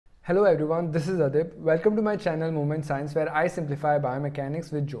Hello everyone, this is Adib. Welcome to my channel Movement Science, where I simplify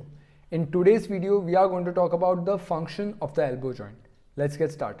biomechanics with Joe. In today's video, we are going to talk about the function of the elbow joint. Let's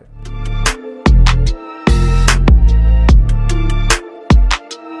get started.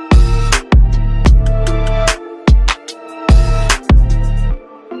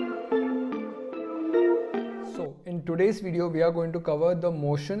 In today's video, we are going to cover the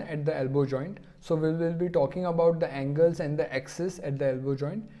motion at the elbow joint. So we will be talking about the angles and the axis at the elbow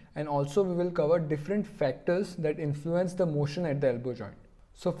joint, and also we will cover different factors that influence the motion at the elbow joint.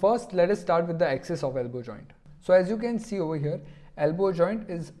 So first, let us start with the axis of elbow joint. So as you can see over here, elbow joint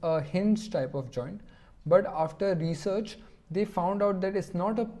is a hinge type of joint, but after research, they found out that it's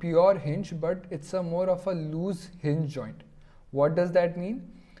not a pure hinge, but it's a more of a loose hinge joint. What does that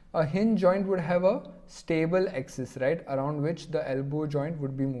mean? A hinge joint would have a stable axis, right, around which the elbow joint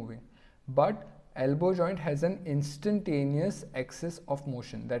would be moving. But elbow joint has an instantaneous axis of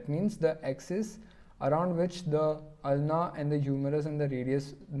motion. That means the axis around which the ulna and the humerus and the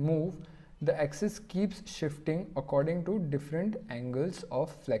radius move, the axis keeps shifting according to different angles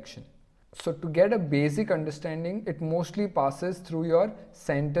of flexion. So to get a basic understanding, it mostly passes through your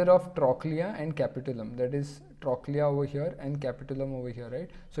center of trochlea and capitulum. That is trochlea over here and capitulum over here, right?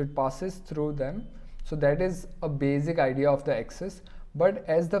 So it passes through them. So that is a basic idea of the axis. But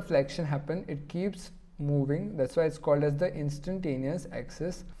as the flexion happens, it keeps moving. That's why it's called as the instantaneous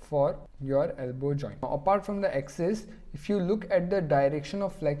axis for your elbow joint. Now, apart from the axis, if you look at the direction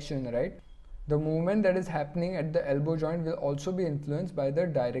of flexion, right, the movement that is happening at the elbow joint will also be influenced by the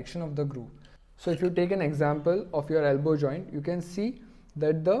direction of the groove. So if you take an example of your elbow joint, you can see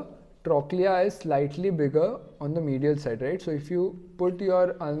that the trochlea is slightly bigger on the medial side, right? So if you put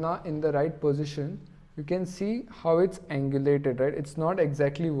your ulna in the right position, you can see how it's angulated, right? It's not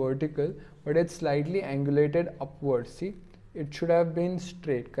exactly vertical, but it's slightly angulated upwards. See, it should have been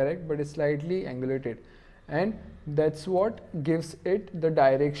straight, correct? But it's slightly angulated. And that's what gives it the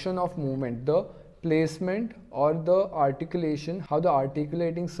direction of movement, the placement or the articulation, how the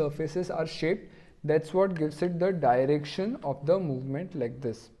articulating surfaces are shaped. That's what gives it the direction of the movement like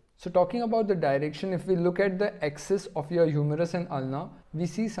this. So talking about the direction, if we look at the axis of your humerus and ulna, we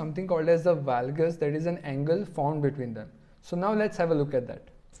see something called as the valgus, that is an angle found between them. So now let's have a look at that.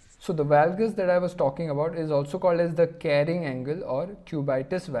 So the valgus that I was talking about is also called as the carrying angle or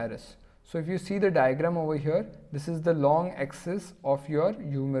cubitus varus. So if you see the diagram over here, this is the long axis of your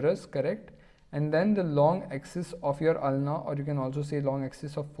humerus, correct? And then the long axis of your ulna, or you can also say long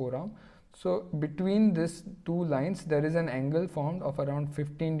axis of forearm. So between these two lines, there is an angle formed of around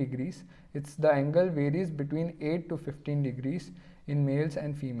 15 degrees. The angle varies between 8 to 15 degrees in males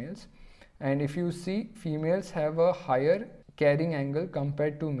and females. And if you see, females have a higher carrying angle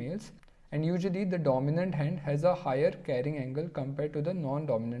compared to males. And usually the dominant hand has a higher carrying angle compared to the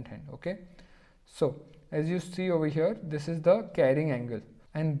non-dominant hand, okay? So as you see over here, this is the carrying angle.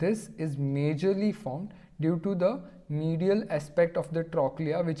 And this is majorly formed due to the medial aspect of the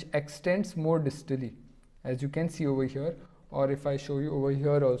trochlea, which extends more distally, as you can see over here, or if I show you over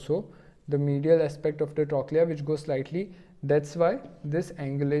here also, the medial aspect of the trochlea which goes slightly, that's why this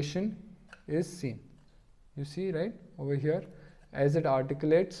angulation is seen. You see, right, over here, as it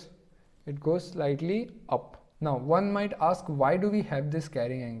articulates, it goes slightly up. Now one might ask, why do we have this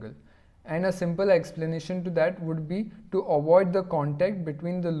carrying angle? And a simple explanation to that would be to avoid the contact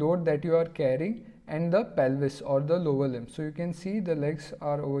between the load that you are carrying and the pelvis or the lower limb. So you can see the legs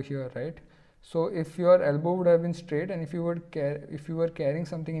are over here, right? So if your elbow would have been straight and if you were carrying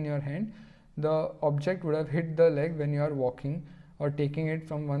something in your hand, the object would have hit the leg when you are walking or taking it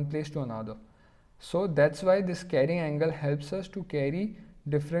from one place to another. So that's why this carrying angle helps us to carry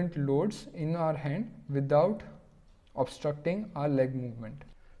different loads in our hand without obstructing our leg movement.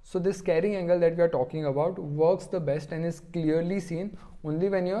 So this carrying angle that we are talking about works the best and is clearly seen only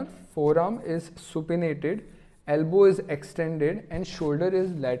when your forearm is supinated, elbow is extended and shoulder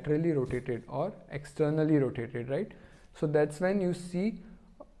is laterally rotated or externally rotated, right? So that's when you see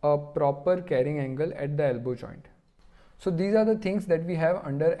a proper carrying angle at the elbow joint. So these are the things that we have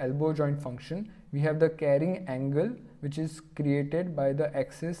under elbow joint function. We have the carrying angle, which is created by the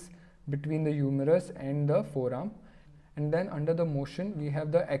axis between the humerus and the forearm. And then under the motion, we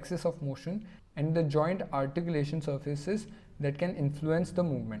have the axis of motion and the joint articulation surfaces that can influence the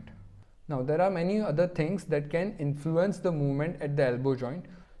movement. Now there are many other things that can influence the movement at the elbow joint.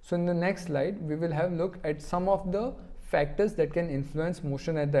 So in the next slide, we will have a look at some of the factors that can influence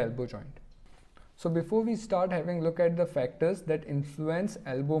motion at the elbow joint. So before we start having a look at the factors that influence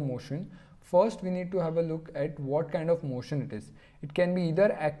elbow motion, first we need to have a look at what kind of motion it is. It can be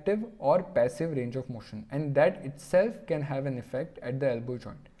either active or passive range of motion, and that itself can have an effect at the elbow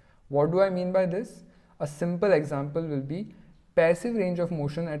joint. What do I mean by this? A simple example will be passive range of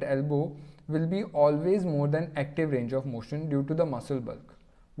motion at elbow will be always more than active range of motion due to the muscle bulk.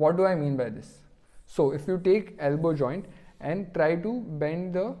 What do I mean by this? So if you take elbow joint and try to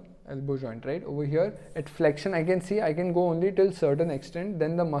bend the elbow joint, right, over here at flexion, I can see I can go only till certain extent,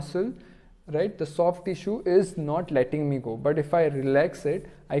 then the muscle, right, the soft tissue is not letting me go. But if I relax it,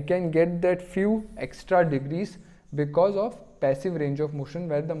 I can get that few extra degrees because of passive range of motion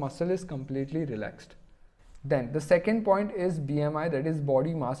where the muscle is completely relaxed. Then the second point is BMI, that is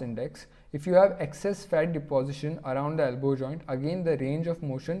body mass index. If you have excess fat deposition around the elbow joint, again the range of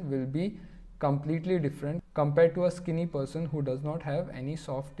motion will be completely different compared to a skinny person who does not have any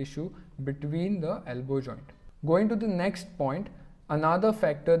soft tissue between the elbow joint. Going to the next point, another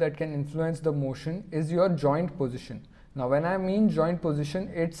factor that can influence the motion is your joint position. Now when I mean joint position,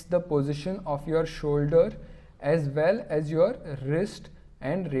 it's the position of your shoulder as well as your wrist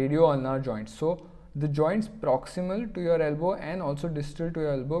and radio-ulnar joints. So the joints proximal to your elbow and also distal to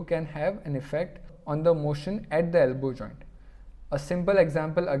your elbow can have an effect on the motion at the elbow joint. A simple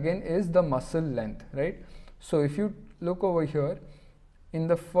example again is the muscle length, right? So if you look over here, in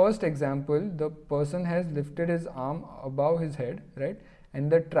the first example, the person has lifted his arm above his head, right?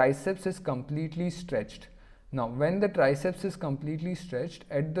 And the triceps is completely stretched. Now, when the triceps is completely stretched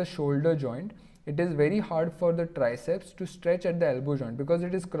at the shoulder joint, it is very hard for the triceps to stretch at the elbow joint because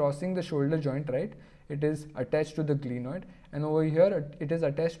it is crossing the shoulder joint, right? It is attached to the glenoid, and over here it is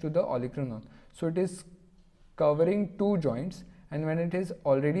attached to the olecranon. So it is covering two joints, and when it is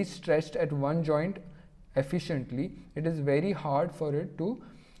already stretched at one joint efficiently, it is very hard for it to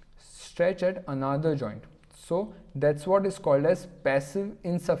stretch at another joint. So that's what is called as passive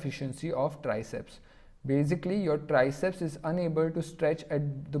insufficiency of triceps. Basically, your triceps is unable to stretch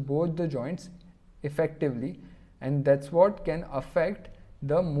at both the joints effectively, and that's what can affect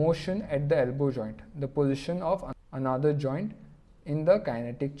the motion at the elbow joint, the position of another joint in the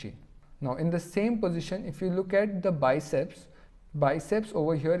kinetic chain. Now in the same position, if you look at the biceps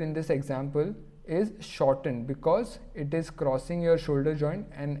over here in this example is shortened because it is crossing your shoulder joint,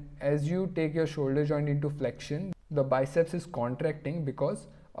 and as you take your shoulder joint into flexion, the biceps is contracting because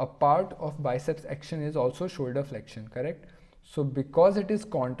a part of biceps action is also shoulder flexion, correct? So because it is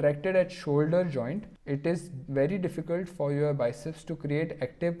contracted at shoulder joint, it is very difficult for your biceps to create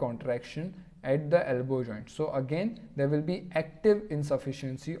active contraction at the elbow joint. So again, there will be active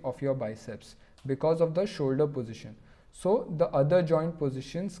insufficiency of your biceps because of the shoulder position. So the other joint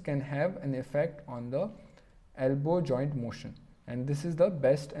positions can have an effect on the elbow joint motion, and this is the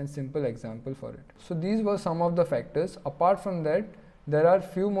best and simple example for it. So these were some of the factors. Apart from that, there are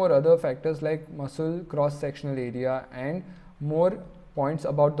few more other factors like muscle cross-sectional area and more points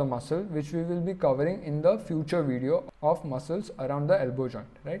about the muscle, which we will be covering in the future video of muscles around the elbow joint,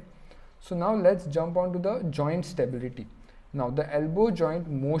 right? So now let's jump on to the joint stability. Now the elbow joint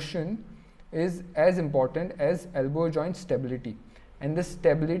motion is as important as elbow joint stability, and the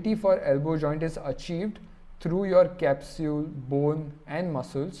stability for elbow joint is achieved through your capsule, bone and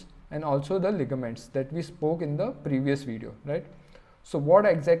muscles, and also the ligaments that we spoke in the previous video, right? So what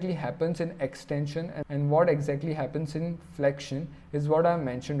exactly happens in extension and what exactly happens in flexion is what I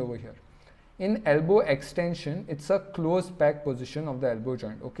mentioned over here. In elbow extension, it's a close packed position of the elbow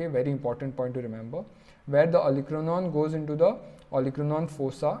joint, okay, very important point to remember, where the olecranon goes into the olecranon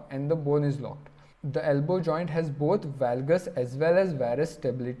fossa and the bone is locked. The elbow joint has both valgus as well as varus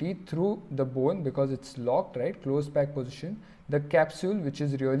stability through the bone because it's locked, right, close packed position. The capsule, which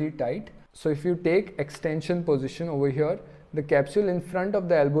is really tight. So if you take extension position over here, the capsule in front of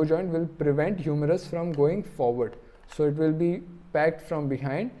the elbow joint will prevent humerus from going forward. So it will be packed from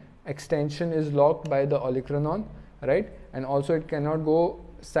behind. Extension is locked by the olecranon, right? And also it cannot go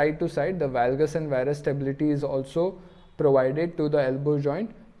side to side. The valgus and varus stability is also provided to the elbow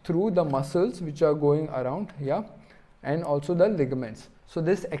joint through the muscles which are going around, yeah, and also the ligaments. So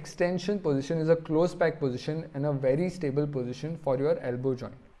this extension position is a close packed position and a very stable position for your elbow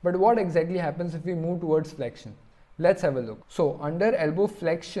joint. But what exactly happens if we move towards flexion? Let's have a look. So under elbow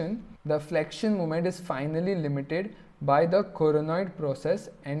flexion, the flexion movement is finally limited by the coronoid process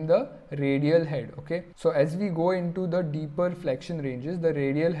and the radial head, okay? So as we go into the deeper flexion ranges, the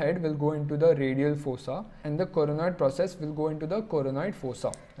radial head will go into the radial fossa and the coronoid process will go into the coronoid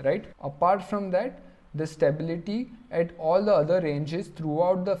fossa, right? Apart from that, the stability at all the other ranges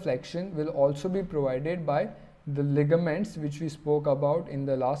throughout the flexion will also be provided by the ligaments which we spoke about in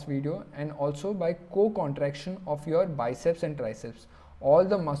the last video, and also by co-contraction of your biceps and triceps. All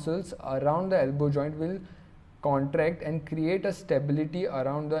the muscles around the elbow joint will contract and create a stability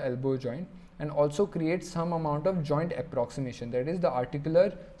around the elbow joint, and also create some amount of joint approximation. That is, the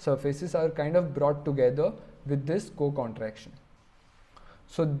articular surfaces are kind of brought together with this co-contraction.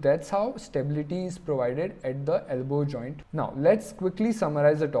 So that's how stability is provided at the elbow joint. Now let's quickly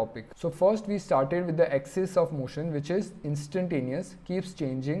summarize the topic. So first we started with the axis of motion, which is instantaneous, keeps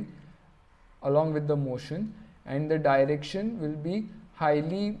changing along with the motion, and the direction will be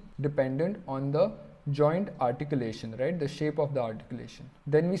highly dependent on the joint articulation, right? The shape of the articulation.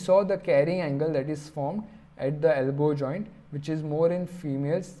 Then we saw the carrying angle that is formed at the elbow joint, which is more in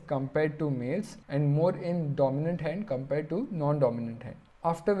females compared to males and more in dominant hand compared to non-dominant hand.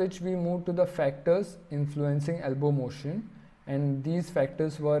 After which we moved to the factors influencing elbow motion, and these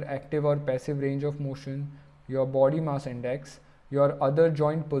factors were active or passive range of motion, your body mass index, your other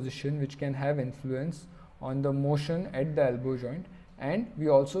joint position which can have influence on the motion at the elbow joint, and we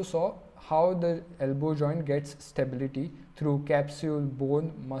also saw how the elbow joint gets stability through capsule,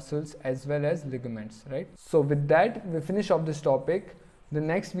 bone, muscles as well as ligaments, right? So with that we finish off this topic. The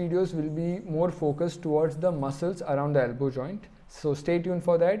next videos will be more focused towards the muscles around the elbow joint. So stay tuned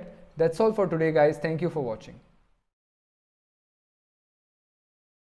for that. That's all for today guys. Thank you for watching.